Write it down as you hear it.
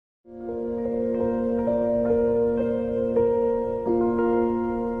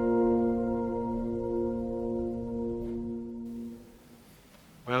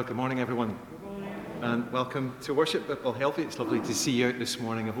Good morning, everyone. And welcome to worship at Balhealthy. It's lovely to see you out this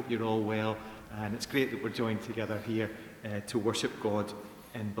morning. I hope you're all well. And it's great that we're joined together here to worship God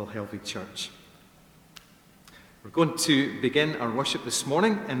in Balhealthy Church. We're going to begin our worship this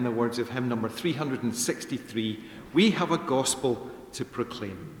morning in the words of hymn number 363. We have a gospel to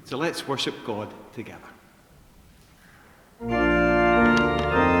proclaim. So let's worship God together.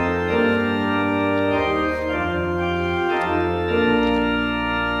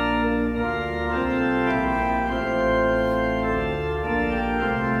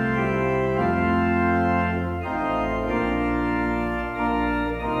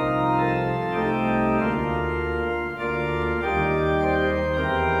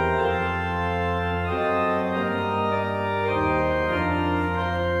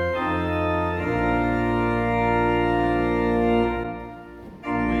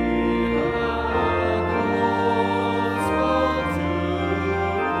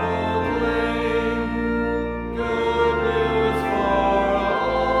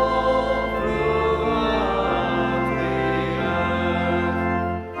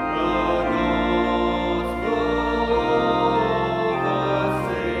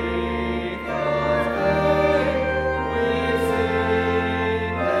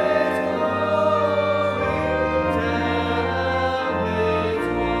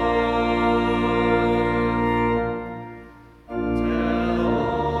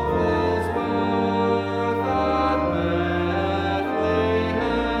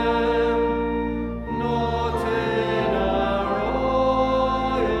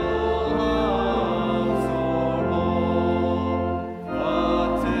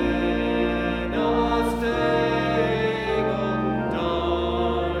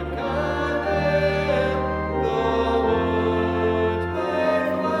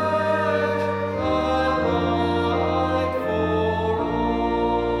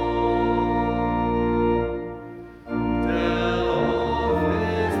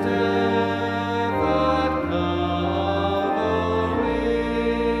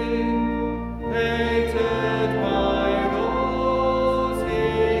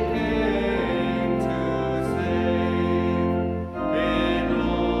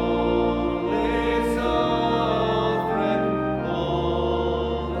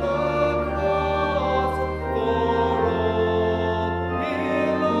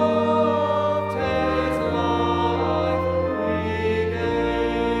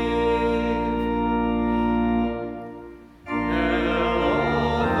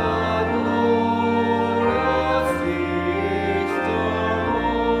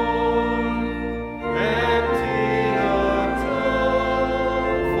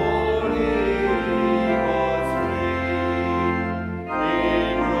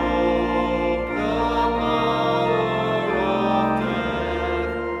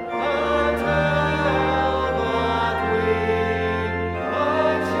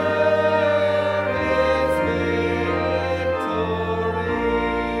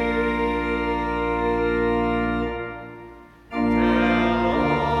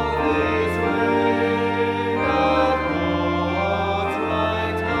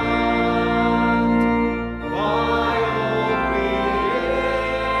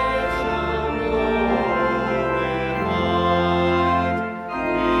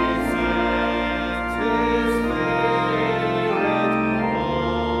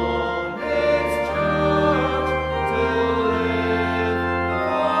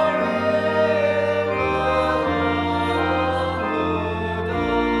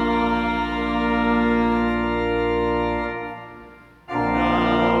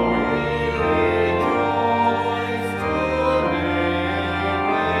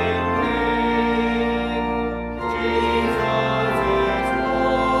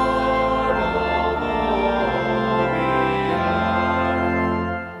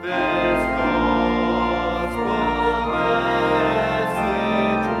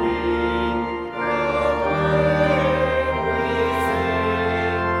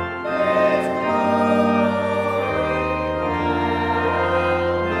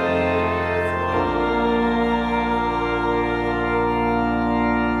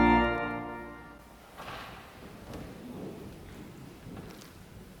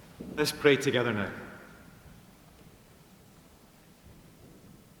 Let's pray together now.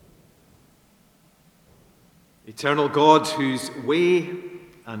 Eternal God, whose way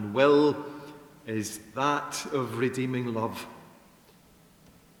and will is that of redeeming love.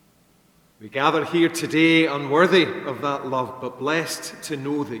 We gather here today unworthy of that love, but blessed to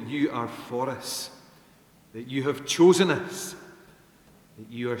know that you are for us, that you have chosen us,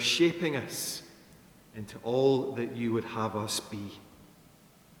 that you are shaping us into all that you would have us be.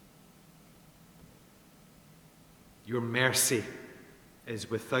 Your mercy is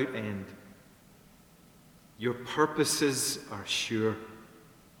without end. Your purposes are sure.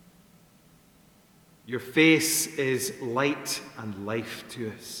 Your face is light and life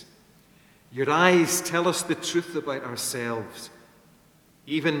to us. Your eyes tell us the truth about ourselves,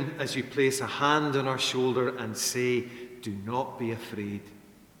 even as you place a hand on our shoulder and say, "Do not be afraid."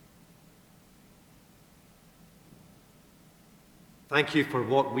 Thank you for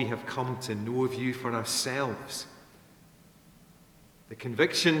what we have come to know of you for ourselves. The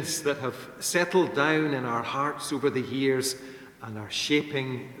convictions that have settled down in our hearts over the years and are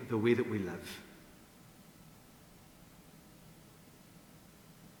shaping the way that we live.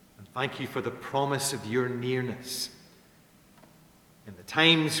 And thank you for the promise of your nearness. In the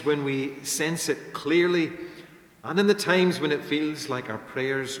times when we sense it clearly, and in the times when it feels like our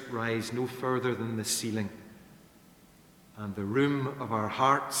prayers rise no further than the ceiling, and the room of our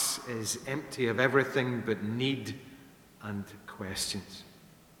hearts is empty of everything but need and questions.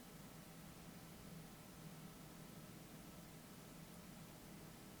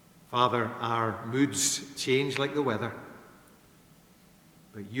 Father, our moods change like the weather,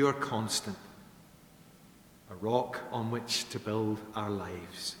 but you are constant, a rock on which to build our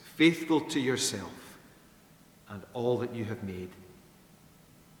lives, faithful to yourself and all that you have made.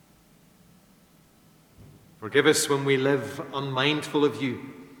 Forgive us when we live unmindful of you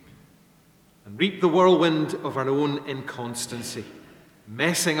and reap the whirlwind of our own inconstancy,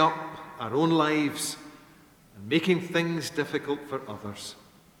 messing up our own lives and making things difficult for others,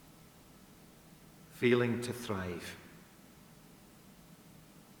 failing to thrive.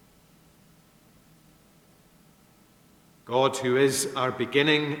 God, who is our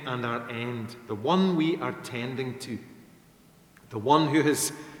beginning and our end, the one we are tending to, the one who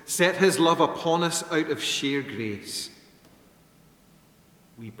has set his love upon us out of sheer grace,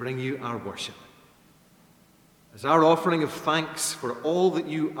 we bring you our worship as our offering of thanks for all that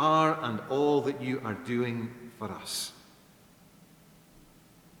you are and all that you are doing for us.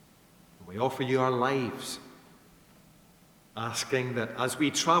 We offer you our lives, asking that as we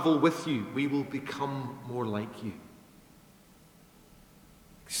travel with you, we will become more like you.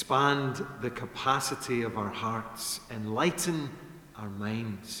 Expand the capacity of our hearts, enlighten our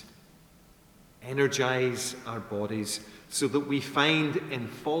minds, energize our bodies, so that we find in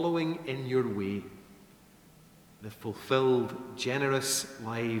following in your way the fulfilled, generous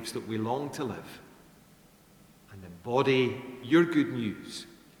lives that we long to live, and embody your good news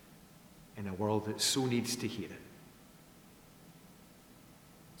in a world that so needs to hear it.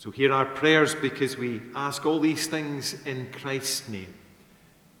 So hear our prayers, because we ask all these things in Christ's name,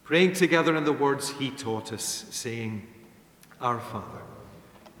 praying together in the words he taught us, saying, "Our Father,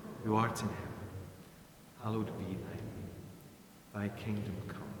 who art in heaven, hallowed be thy name. Thy kingdom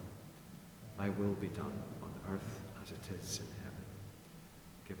come, thy will be done on earth as it is in heaven.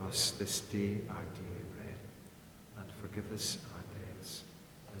 Give us this day our daily bread, and forgive us our debts,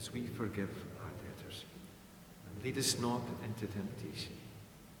 as we forgive our debtors. And lead us not into temptation,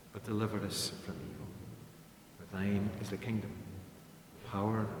 but deliver us from evil. For thine is the kingdom, the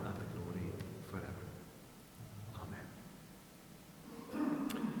power, and the glory forever. Amen."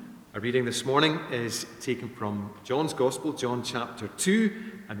 Our reading this morning is taken from John's Gospel, John chapter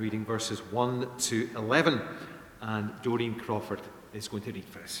 2, and reading verses 1 to 11. And Doreen Crawford is going to read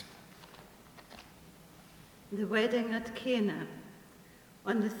for us. The wedding at Cana.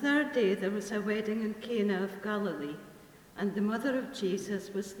 On the third day there was a wedding in Cana of Galilee, and the mother of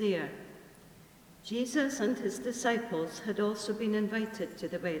Jesus was there. Jesus and his disciples had also been invited to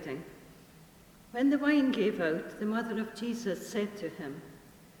the wedding. When the wine gave out, the mother of Jesus said to him,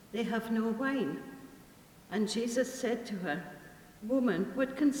 "They have no wine." And Jesus said to her, "Woman,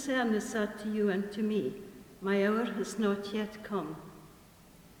 what concern is that to you and to me? My hour has not yet come."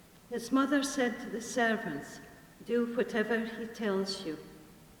 His mother said to the servants, "Do whatever he tells you."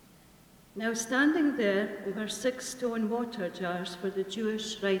 Now standing there were 6 stone water jars for the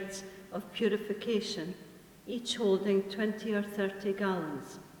Jewish rites of purification, each holding 20 or 30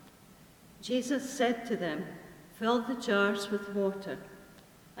 gallons. Jesus said to them, "Fill the jars with water,"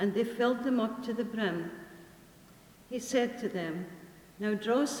 and they filled them up to the brim. He said to them, "Now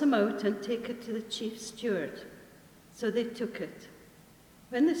draw some out and take it to the chief steward." So they took it.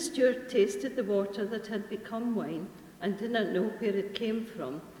 When the steward tasted the water that had become wine and did not know where it came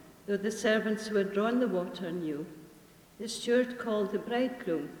from, though the servants who had drawn the water knew, the steward called the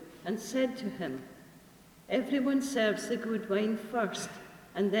bridegroom and said to him, "Everyone serves the good wine first,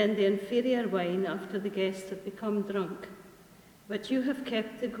 and then the inferior wine after the guests have become drunk. But you have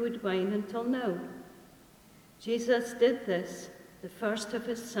kept the good wine until now." Jesus did this, the first of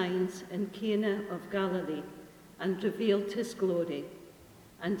his signs, in Cana of Galilee, and revealed his glory,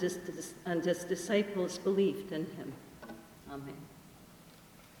 and his disciples believed in him. Amen.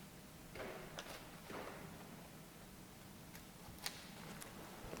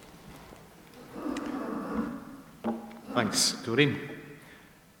 Thanks, Doreen.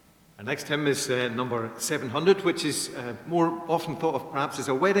 Our next hymn is number 700, which is more often thought of perhaps as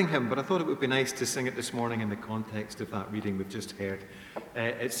a wedding hymn, but I thought it would be nice to sing it this morning in the context of that reading we've just heard.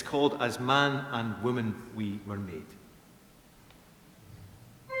 It's called As Man and Woman We Were Made.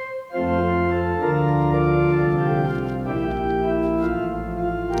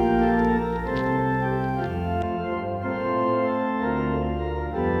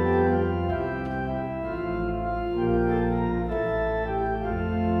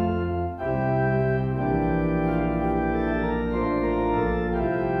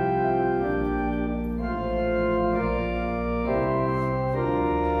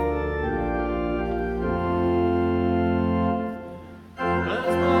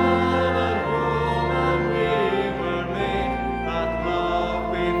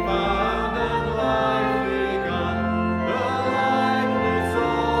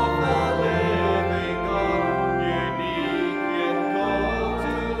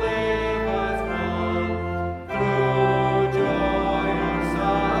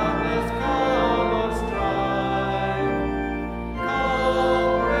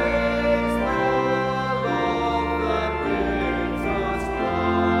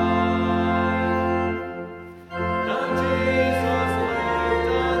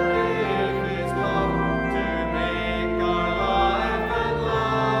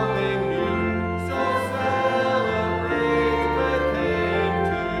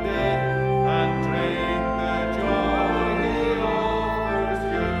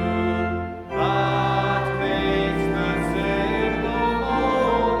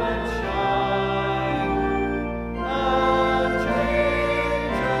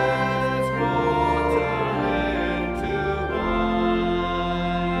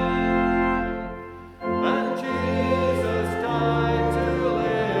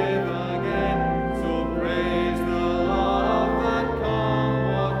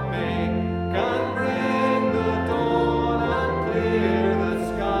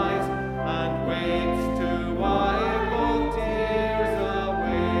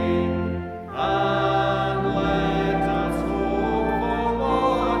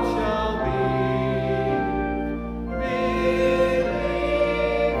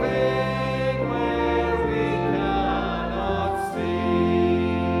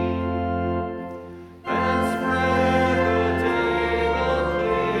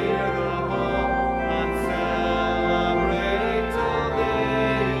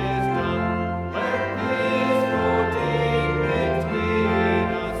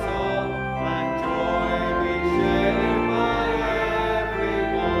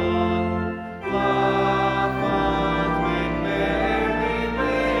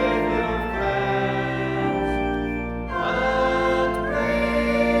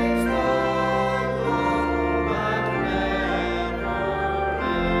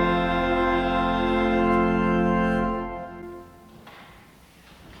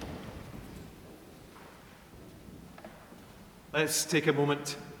 Let's take a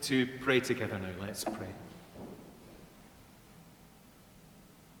moment to pray together now. Let's pray.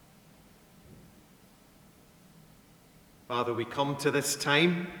 Father, we come to this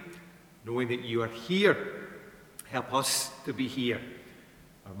time knowing that you are here. Help us to be here.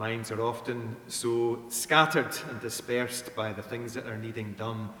 Our minds are often so scattered and dispersed by the things that are needing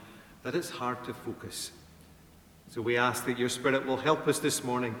done that it's hard to focus. So we ask that your Spirit will help us this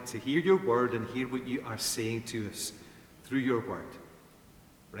morning to hear your word and hear what you are saying to us through your word.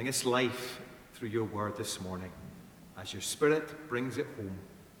 Bring us life through your word this morning as your Spirit brings it home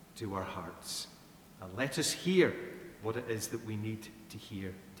to our hearts. And let us hear what it is that we need to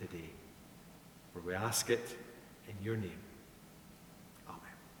hear today. For we ask it in your name. Amen.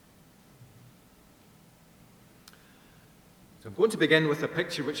 So I'm going to begin with a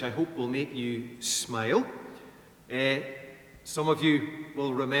picture which I hope will make you smile. Some of you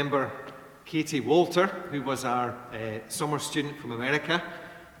will remember Katie Walter, who was our summer student from America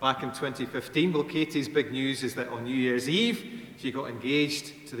back in 2015. Well, Katie's big news is that on New Year's Eve, she got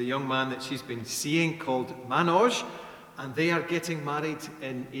engaged to the young man that she's been seeing called Manoj, and they are getting married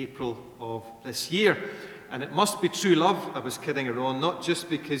in April of this year. And it must be true love. I was kidding around, not just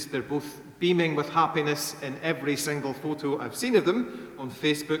because they're both beaming with happiness in every single photo I've seen of them on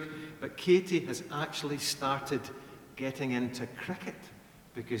Facebook, but Katie has actually started getting into cricket,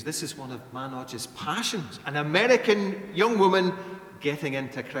 because this is one of Manoj's passions, an American young woman getting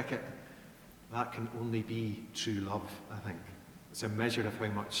into cricket. that can only be true love, I think. It's a measure of how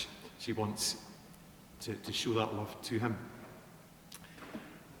much she wants to show that love to him.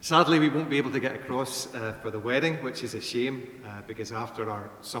 Sadly, we won't be able to get across for the wedding, which is a shame, because after our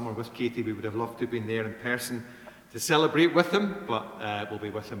summer with Katie, we would have loved to have been there in person to celebrate with him, but we'll be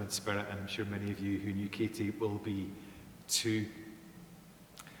with him in spirit, and I'm sure many of you who knew Katie will be too.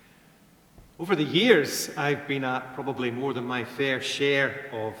 Over the years, I've been at probably more than my fair share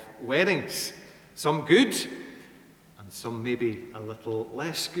of weddings, some good, and some maybe a little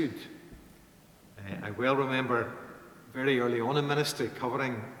less good. I well remember very early on in ministry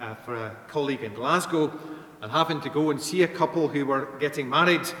covering for a colleague in Glasgow and having to go and see a couple who were getting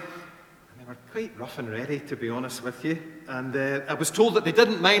married. And they were quite rough and ready, to be honest with you. And I was told that they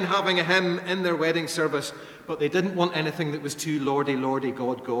didn't mind having a hymn in their wedding service, but they didn't want anything that was too lordy, lordy,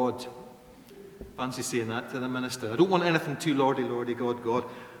 God, God. Fancy saying that to the minister. I don't want anything too lordy, lordy, God, God.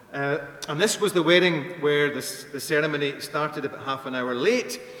 And this was the wedding where the ceremony started about half an hour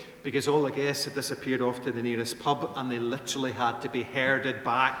late, because all the guests had disappeared off to the nearest pub, and they literally had to be herded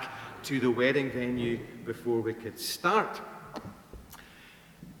back to the wedding venue before we could start.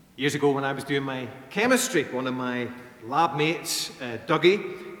 Years ago, when I was doing my chemistry, one of my lab mates,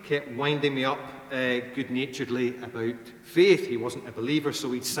 Dougie, kept winding me up good-naturedly about faith. He wasn't a believer,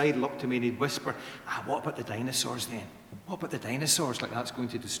 so he'd sidle up to me and he'd whisper, what about the dinosaurs then? What about the dinosaurs? Like, that's going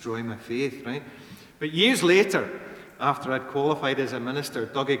to destroy my faith, right? But years later, after I'd qualified as a minister,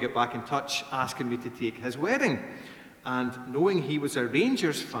 Dougie got back in touch asking me to take his wedding. And knowing he was a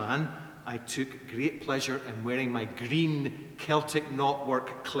Rangers fan, I took great pleasure in wearing my green Celtic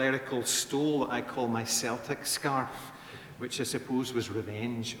knotwork clerical stole that I call my Celtic scarf, which I suppose was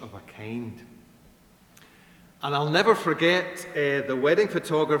revenge of a kind. And I'll never forget the wedding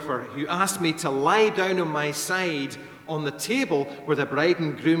photographer who asked me to lie down on my side on the table where the bride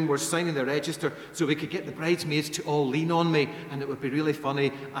and groom were signing the register so we could get the bridesmaids to all lean on me and it would be really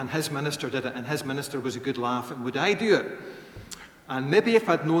funny, and his minister did it, and his minister was a good laugh, and would I do it? And maybe if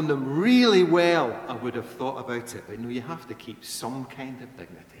I'd known them really well, I would have thought about it. But no, you have to keep some kind of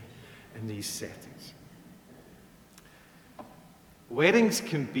dignity in these settings. Weddings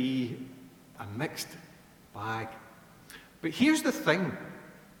can be a mixed bag. But here's the thing.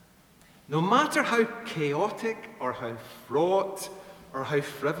 No matter how chaotic or how fraught or how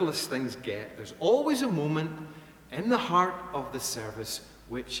frivolous things get, there's always a moment in the heart of the service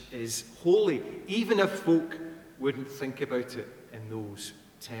which is holy, even if folk wouldn't think about it in those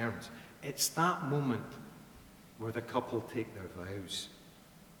terms. It's that moment where the couple take their vows.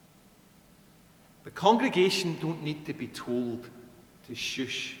 The congregation don't need to be told to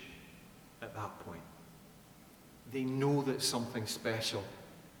shush at that point. They know that something special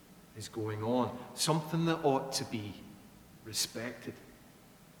is going on, something that ought to be respected.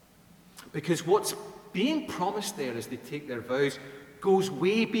 Because what's being promised there as they take their vows goes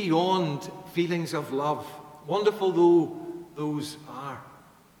way beyond feelings of love, wonderful though those are.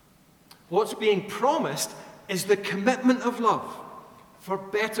 What's being promised is the commitment of love, for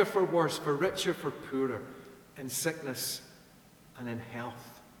better, for worse, for richer, for poorer, in sickness and in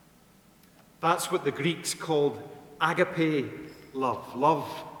health. That's what the Greeks called agape love, love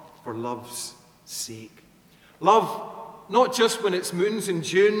for love's sake. Love not just when it's moons in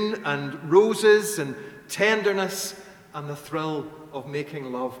June and roses and tenderness and the thrill of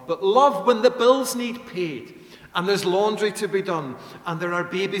making love, but love when the bills need paid and there's laundry to be done and there are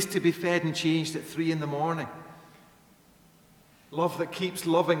babies to be fed and changed at 3 a.m. Love that keeps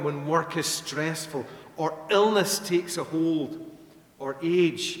loving when work is stressful or illness takes a hold or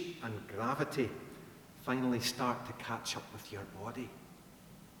age and gravity finally start to catch up with your body.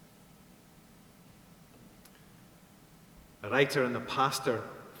 The writer and the pastor,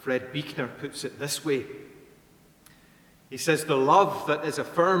 Fred Buechner, puts it this way. He says, the love that is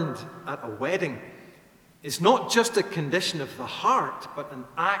affirmed at a wedding is not just a condition of the heart, but an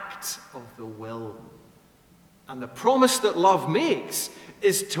act of the will. And the promise that love makes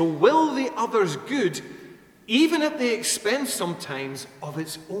is to will the other's good, even at the expense sometimes of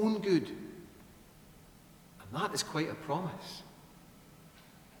its own good. And that is quite a promise.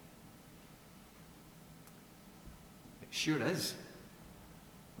 Sure is.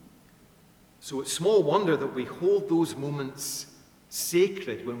 So it's small wonder that we hold those moments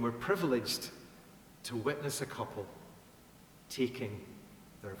sacred when we're privileged to witness a couple taking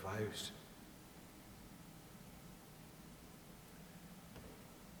their vows.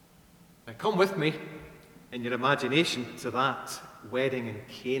 Now come with me in your imagination to that wedding in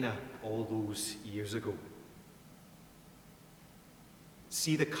Cana all those years ago.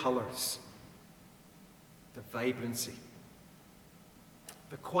 See the colours, the vibrancy,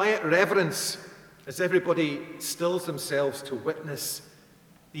 the quiet reverence as everybody stills themselves to witness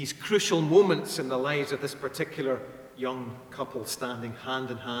these crucial moments in the lives of this particular young couple standing hand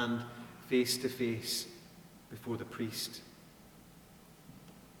in hand, face to face before the priest.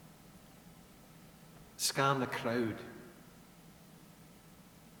 Scan the crowd.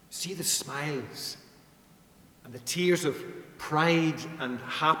 See the smiles and the tears of pride and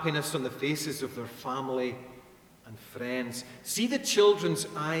happiness on the faces of their family and friends. See the children's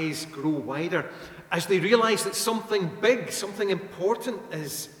eyes grow wider as they realize that something big, something important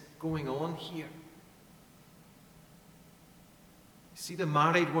is going on here. See the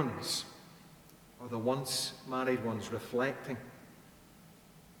married ones, or the once married ones, reflecting,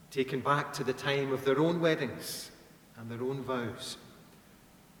 taken back to the time of their own weddings and their own vows.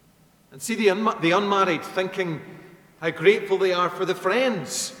 And see the unmarried thinking how grateful they are for the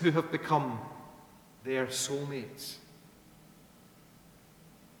friends who have become their soulmates.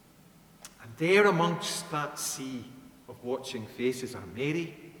 And there amongst that sea of watching faces are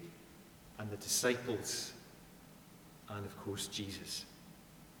Mary and the disciples and, of course, Jesus.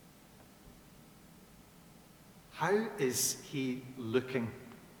 How is he looking,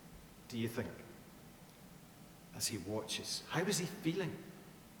 do you think, as he watches? How is he feeling?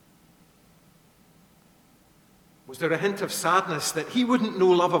 Was there a hint of sadness that he wouldn't know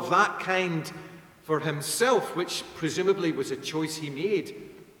love of that kind for himself, which presumably was a choice he made,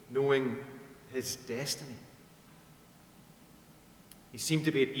 knowing his destiny? He seemed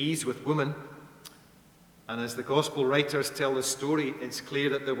to be at ease with women, and as the gospel writers tell the story, it's clear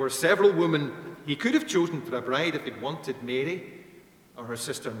that there were several women he could have chosen for a bride if he'd wanted: Mary, or her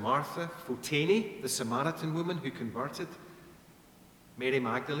sister Martha, Photene, the Samaritan woman who converted, Mary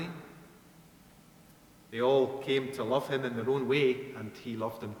Magdalene. They all came to love him in their own way, and he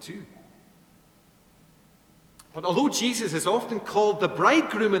loved them too. But although Jesus is often called the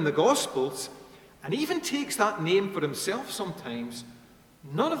bridegroom in the Gospels, and even takes that name for himself sometimes,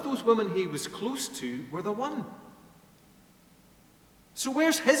 none of those women he was close to were the one. So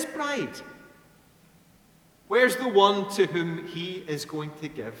where's his bride? Where's the one to whom he is going to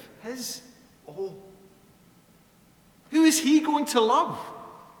give his all? Who is he going to love?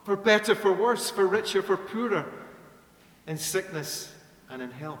 For better, for worse, for richer, for poorer, in sickness and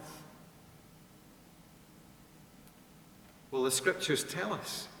in health? Well, the scriptures tell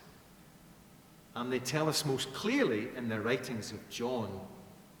us, and they tell us most clearly in the writings of John,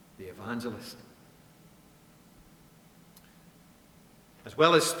 the evangelist. As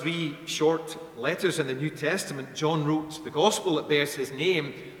well as 3 short letters in the New Testament, John wrote the gospel that bears his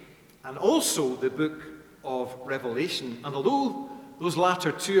name, and also the book of Revelation. And although those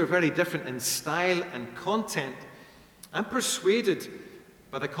latter 2 are very different in style and content, I'm persuaded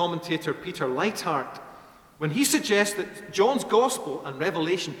by the commentator Peter Leithart when he suggests that John's Gospel and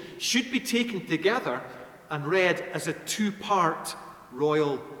Revelation should be taken together and read as a 2-part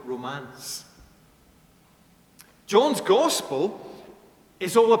royal romance. John's Gospel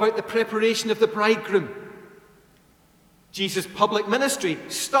is all about the preparation of the bridegroom. Jesus' public ministry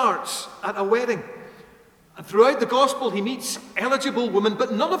starts at a wedding. And throughout the Gospel, he meets eligible women,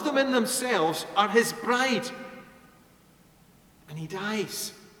 but none of them in themselves are his bride. And he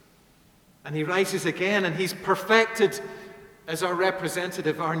dies. And he rises again, and he's perfected as our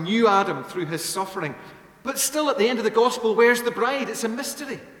representative, our new Adam, through his suffering. But still, at the end of the Gospel, where's the bride? It's a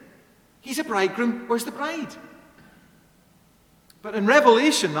mystery. He's a bridegroom. Where's the bride? But in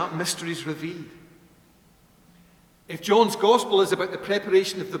Revelation, that mystery is revealed. If John's Gospel is about the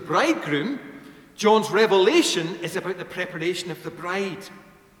preparation of the bridegroom, John's Revelation is about the preparation of the bride.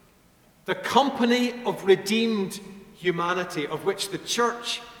 The company of redeemed humanity, of which the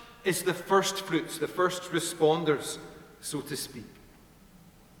church is the first fruits, the first responders, so to speak.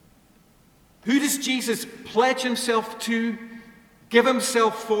 Who does Jesus pledge himself to, give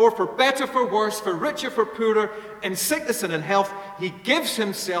himself for better, for worse, for richer, for poorer, in sickness and in health? He gives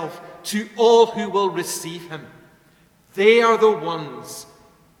himself to all who will receive him. They are the ones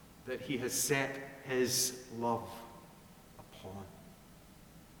that he has set his love upon.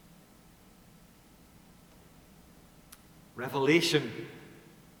 Revelation,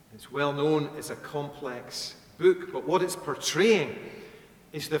 it's well known, is a complex book, but what it's portraying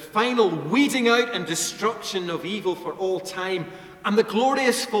is the final weeding out and destruction of evil for all time, and the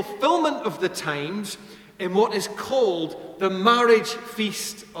glorious fulfillment of the times in what is called the marriage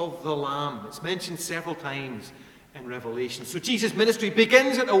feast of the Lamb. It's mentioned several times in Revelation. So Jesus' ministry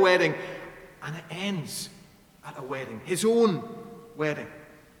begins at a wedding and it ends at a wedding, his own wedding.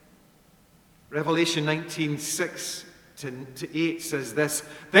 Revelation 19:6 to 8 says this: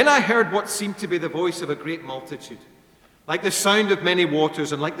 "Then I heard what seemed to be the voice of a great multitude, like the sound of many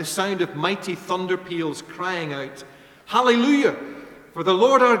waters and like the sound of mighty thunder peals crying out, Hallelujah! For the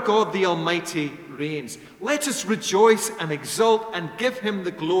Lord our God, the Almighty, reigns. Let us rejoice and exult and give him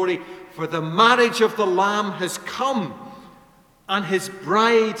the glory, for the marriage of the Lamb has come, and his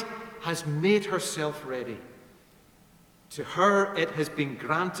bride has made herself ready. To her it has been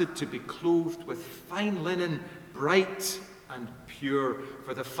granted to be clothed with fine linen, bright and pure,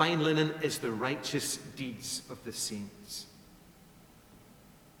 for the fine linen is the righteous deeds of the saints.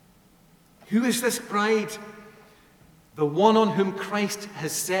 Who is this bride? The one on whom Christ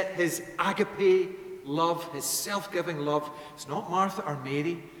has set his agape love, his self-giving love. It's not Martha or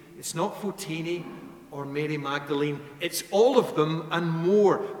Mary. It's not Fotini or Mary Magdalene. It's all of them and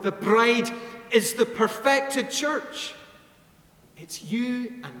more. The bride is the perfected church. It's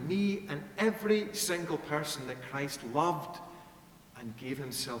you and me and every single person that Christ loved and gave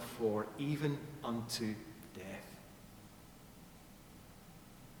himself for, even unto death.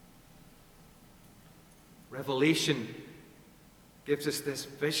 Revelation gives us this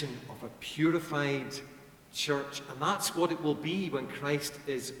vision of a purified church, and that's what it will be when Christ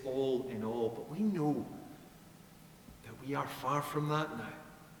is all in all. But we know that we are far from that now.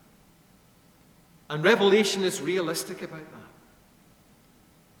 And Revelation is realistic about that.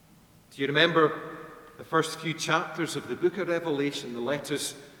 Do you remember the first few chapters of the book of Revelation, the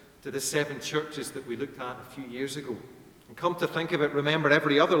letters to the 7 churches that we looked at a few years ago? And come to think of it, remember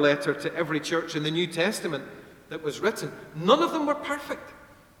every other letter to every church in the New Testament that was written. None of them were perfect.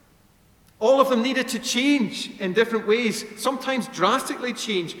 All of them needed to change in different ways, sometimes drastically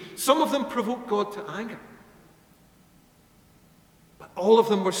change. Some of them provoked God to anger. But all of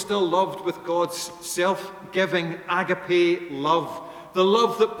them were still loved with God's self-giving agape love. The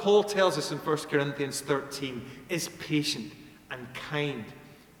love that Paul tells us in 1 Corinthians 13 is patient and kind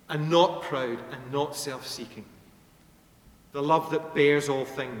and not proud and not self-seeking. The love that bears all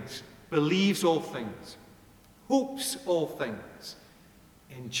things, believes all things, hopes all things,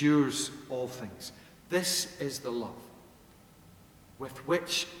 endures all things. This is the love with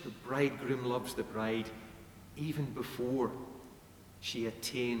which the bridegroom loves the bride even before she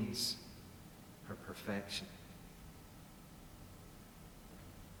attains her perfection.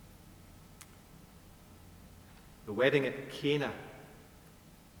 The wedding at Cana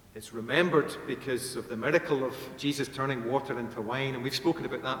is remembered because of the miracle of Jesus turning water into wine, and we've spoken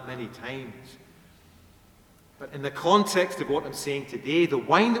about that many times. But in the context of what I'm saying today, the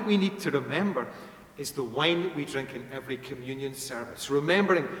wine that we need to remember is the wine that we drink in every communion service,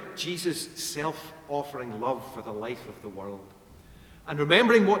 remembering Jesus' self-offering love for the life of the world. And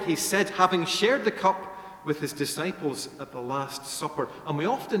remembering what he said, having shared the cup with his disciples at the Last Supper. And we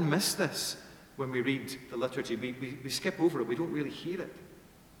often miss this when we read the liturgy. We skip over it. We don't really hear it.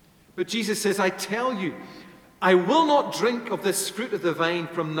 But Jesus says, I tell you, I will not drink of this fruit of the vine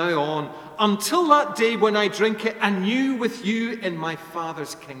from now on until that day when I drink it anew with you in my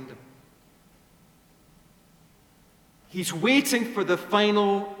Father's kingdom. He's waiting for the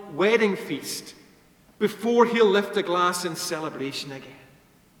final wedding feast before he'll lift a glass in celebration again.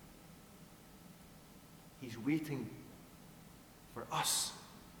 He's waiting for us.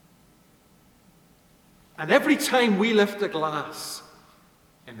 And every time we lift a glass,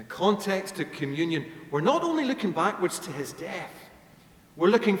 in the context of communion, we're not only looking backwards to his death, we're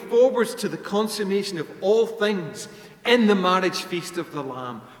looking forwards to the consummation of all things in the marriage feast of the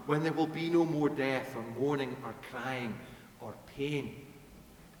Lamb, when there will be no more death or mourning or crying or pain,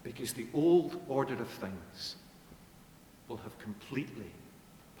 because the old order of things will have completely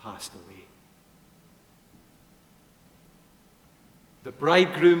passed away. The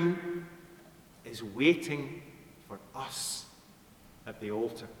bridegroom is waiting for us at the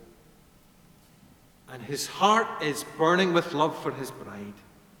altar. And his heart is burning with love for his bride.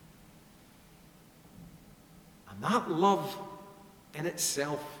 And that love in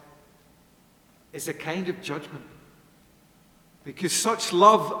itself is a kind of judgment. Because such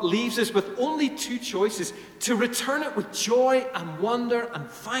love leaves us with only two choices: to return it with joy and wonder and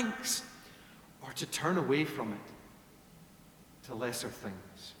thanks, or to turn away from it to lesser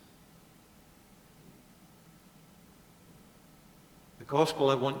things. The gospel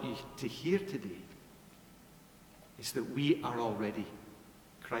I want you to hear today is that we are already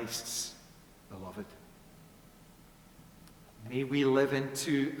Christ's beloved. May we live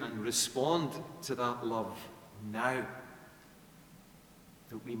into and respond to that love now,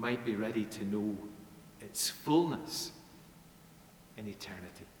 that we might be ready to know its fullness in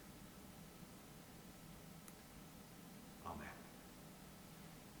eternity. Amen.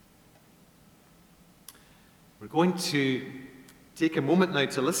 We're going to take a moment now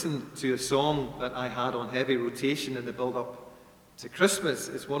to listen to a song that I had on heavy rotation in the build-up to Christmas.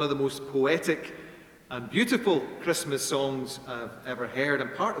 It's one of the most poetic and beautiful Christmas songs I've ever heard,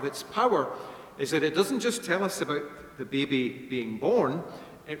 and part of its power is that it doesn't just tell us about the baby being born,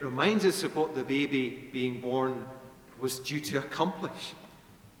 it reminds us of what the baby being born was due to accomplish.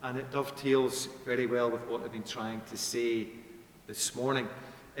 And it dovetails very well with what I've been trying to say this morning.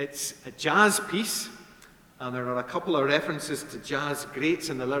 It's a jazz piece, and there are a couple of references to jazz greats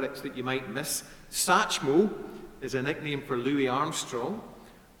in the lyrics that you might miss. Satchmo is a nickname for Louis Armstrong,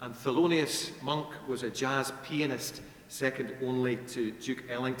 and Thelonious Monk was a jazz pianist, second only to Duke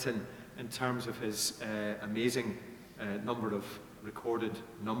Ellington in terms of his amazing number of recorded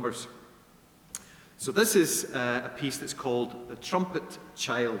numbers. So this is a piece that's called The Trumpet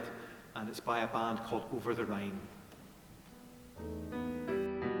Child, and it's by a band called Over the Rhine.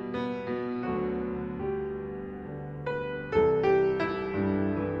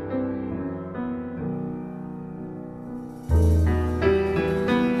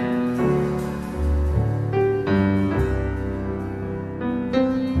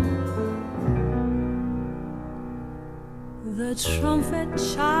 The trumpet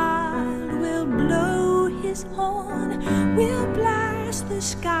child will blow his horn, will blast the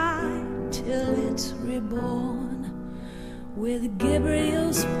sky till it's reborn. With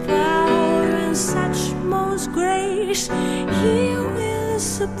Gabriel's power and such most grace, he will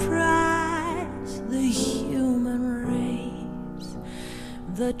surprise the human race.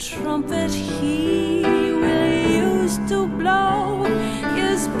 The trumpet he will use to blow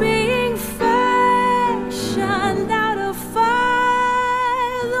is being fashioned out of fire.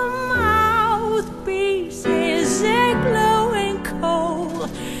 The mouthpiece is a glowing coal,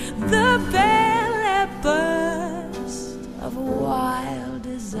 the belly burst of wild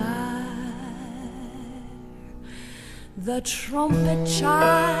desire. The trumpet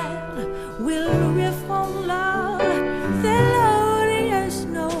child will riff on love, melodious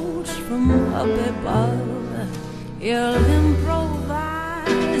notes from up above. He'll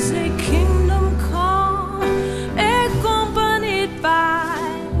improvise a kingdom come, accompanied by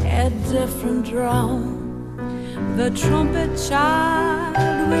a different drum. The trumpet child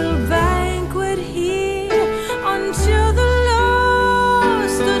will banquet here until the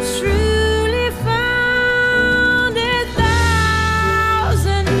lost are truly found.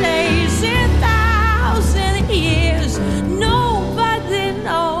 1,000 days, 1,000 years, nobody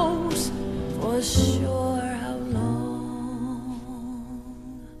knows for sure how long.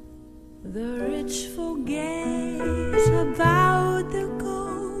 The rich forget about the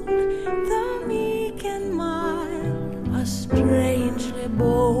gold, the meek and mild are strangely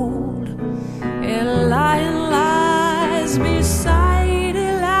bold. A lion lies beside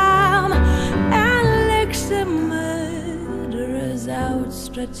a lamb and licks the murderer's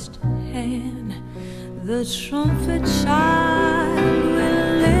outstretched hand. The trumpet child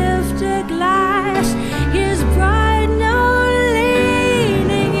will lift a glass, his bride now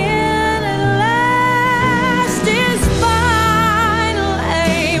leaning in at last. His final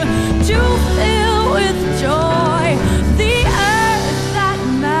aim to fill with joy the earth that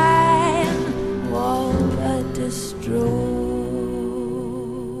man will destroy.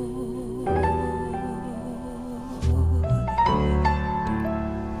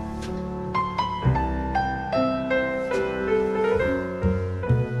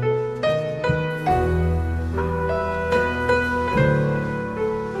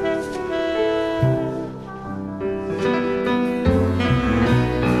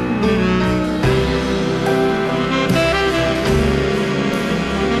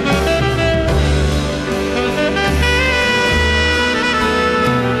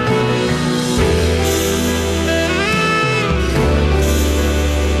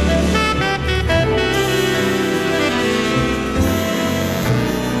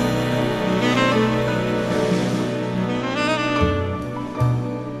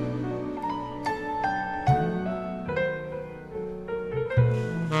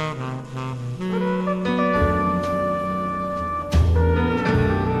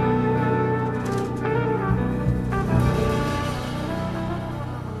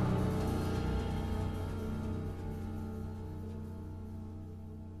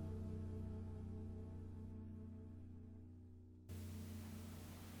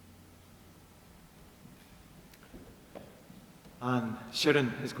 And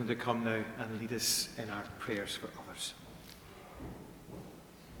Sharon is going to come now and lead us in our prayers for others.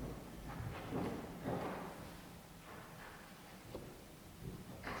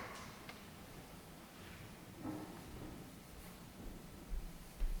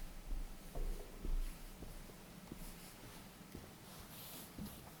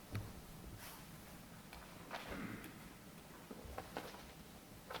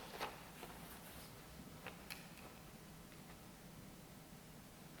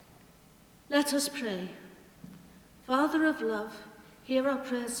 Let us pray. Father of love, hear our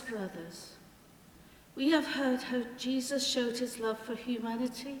prayers for others. We have heard how Jesus showed his love for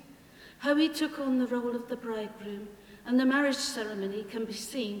humanity, how he took on the role of the bridegroom, and the marriage ceremony can be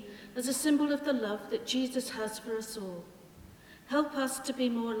seen as a symbol of the love that Jesus has for us all. Help us to be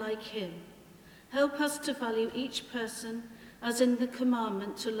more like him. Help us to value each person as in the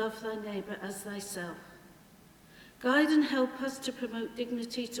commandment to love thy neighbour as thyself. Guide and help us to promote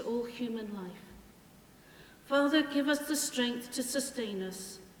dignity to all human life. Father, give us the strength to sustain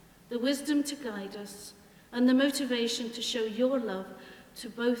us, the wisdom to guide us, and the motivation to show your love to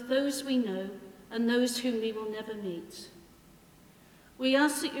both those we know and those whom we will never meet. We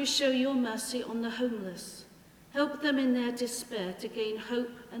ask that you show your mercy on the homeless. Help them in their despair to gain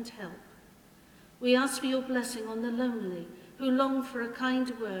hope and help. We ask for your blessing on the lonely who long for a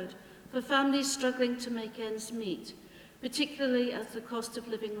kind word, for families struggling to make ends meet, particularly as the cost of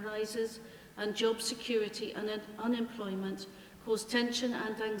living rises and job security and unemployment cause tension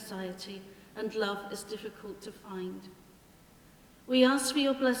and anxiety, and love is difficult to find. We ask for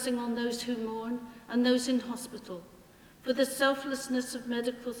your blessing on those who mourn and those in hospital, for the selflessness of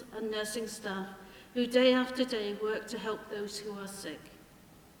medical and nursing staff who day after day work to help those who are sick.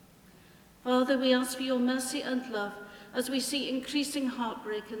 Father, we ask for your mercy and love as we see increasing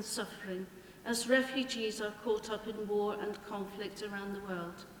heartbreak and suffering as refugees are caught up in war and conflict around the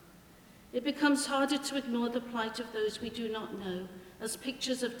world. It becomes harder to ignore the plight of those we do not know as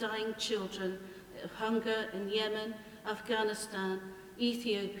pictures of dying children, of hunger in Yemen, Afghanistan,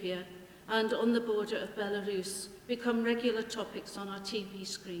 Ethiopia, and on the border of Belarus become regular topics on our TV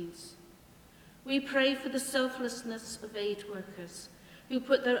screens. We pray for the selflessness of aid workers who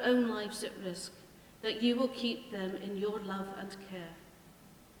put their own lives at risk, that you will keep them in your love and care.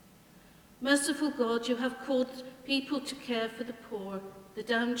 Merciful God, you have called people to care for the poor, the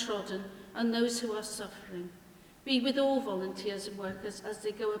downtrodden, and those who are suffering. Be with all volunteers and workers as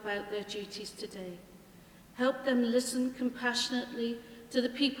they go about their duties today. Help them listen compassionately to the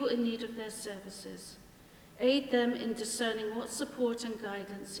people in need of their services. Aid them in discerning what support and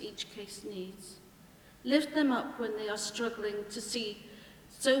guidance each case needs. Lift them up when they are struggling to see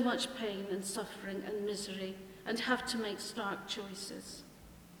so much pain and suffering and misery and have to make stark choices.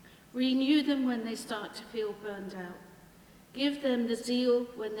 Renew them when they start to feel burned out. Give them the zeal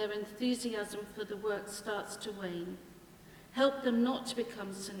when their enthusiasm for the work starts to wane. Help them not to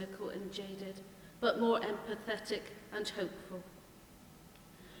become cynical and jaded, but more empathetic and hopeful.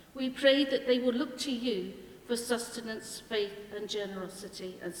 We pray that they will look to you for sustenance, faith, and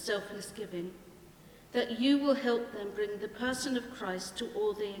generosity and selfless giving, that you will help them bring the person of Christ to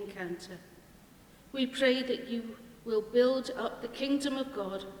all they encounter. We pray that you will build up the kingdom of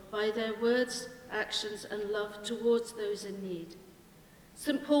God by their words, actions, and love towards those in need.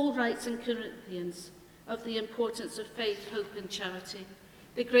 St. Paul writes in Corinthians of the importance of faith, hope, and charity,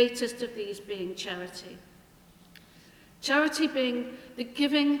 the greatest of these being charity. Charity being the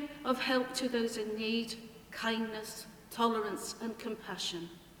giving of help to those in need, kindness, tolerance, and compassion.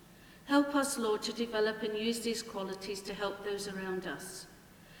 Help us, Lord, to develop and use these qualities to help those around us.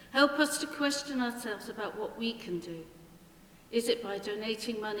 Help us to question ourselves about what we can do. Is it by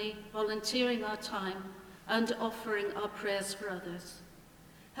donating money, volunteering our time, and offering our prayers for others?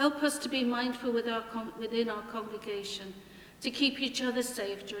 Help us to be mindful within our congregation, to keep each other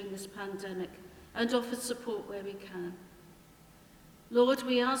safe during this pandemic, and offer support where we can. Lord,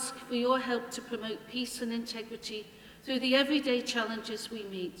 we ask for your help to promote peace and integrity through the everyday challenges we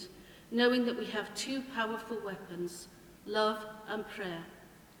meet, knowing that we have two powerful weapons, love and prayer.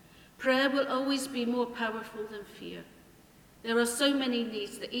 Prayer will always be more powerful than fear. There are so many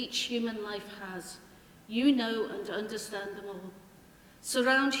needs that each human life has. You know and understand them all.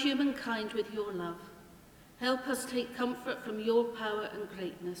 Surround humankind with your love. Help us take comfort from your power and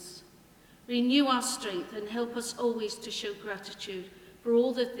greatness. Renew our strength and help us always to show gratitude for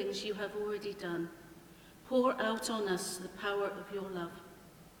all the things you have already done. Pour out on us the power of your love.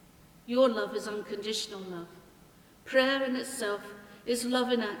 Your love is unconditional love. Prayer in itself is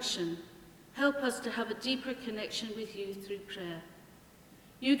love in action. Help us to have a deeper connection with you through prayer.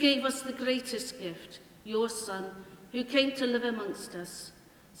 You gave us the greatest gift, your Son, who came to live amongst us,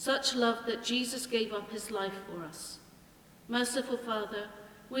 such love that Jesus gave up his life for us. Merciful Father,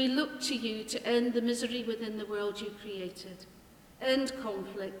 we look to you to end the misery within the world you created, end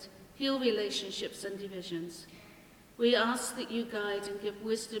conflict, heal relationships and divisions. We ask that you guide and give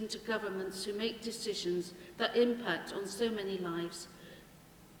wisdom to governments who make decisions that impact on so many lives,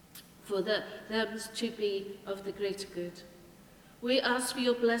 for them to be of the greater good. We ask for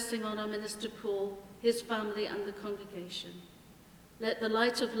your blessing on our Minister Paul, his family and the congregation. Let the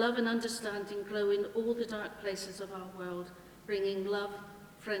light of love and understanding glow in all the dark places of our world, bringing love,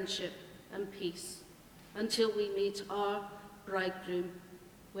 friendship, and peace, until we meet our bridegroom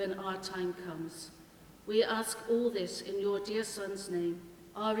when our time comes. We ask all this in your dear Son's name,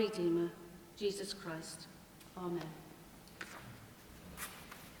 our Redeemer, Jesus Christ. Amen.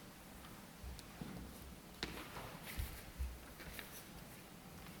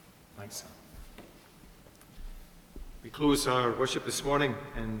 Thanks, Sam. We close our worship this morning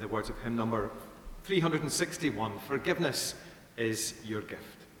in the words of hymn number 361, Forgiveness is Your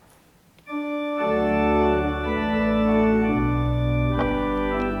Gift.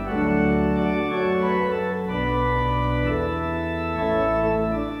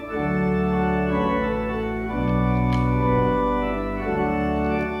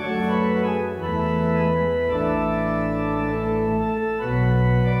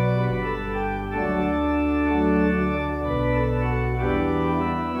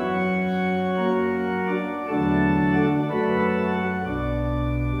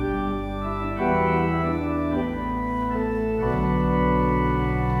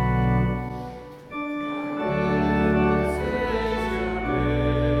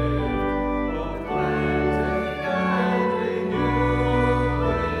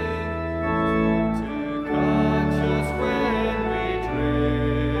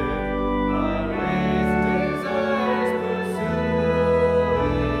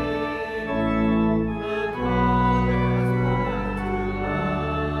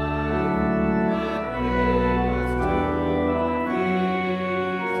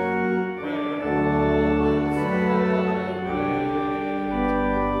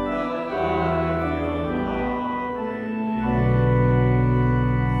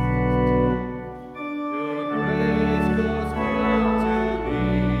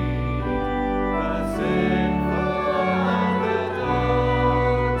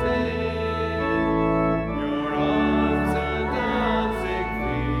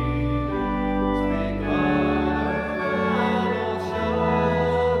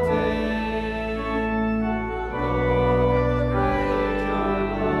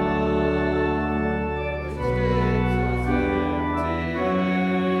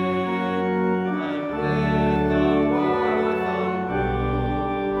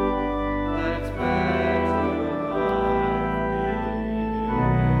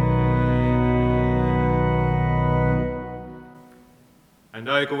 And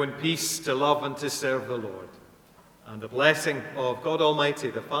now go in peace to love and to serve the Lord. And the blessing of God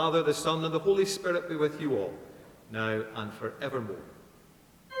Almighty, the Father, the Son, and the Holy Spirit be with you all, now and forevermore.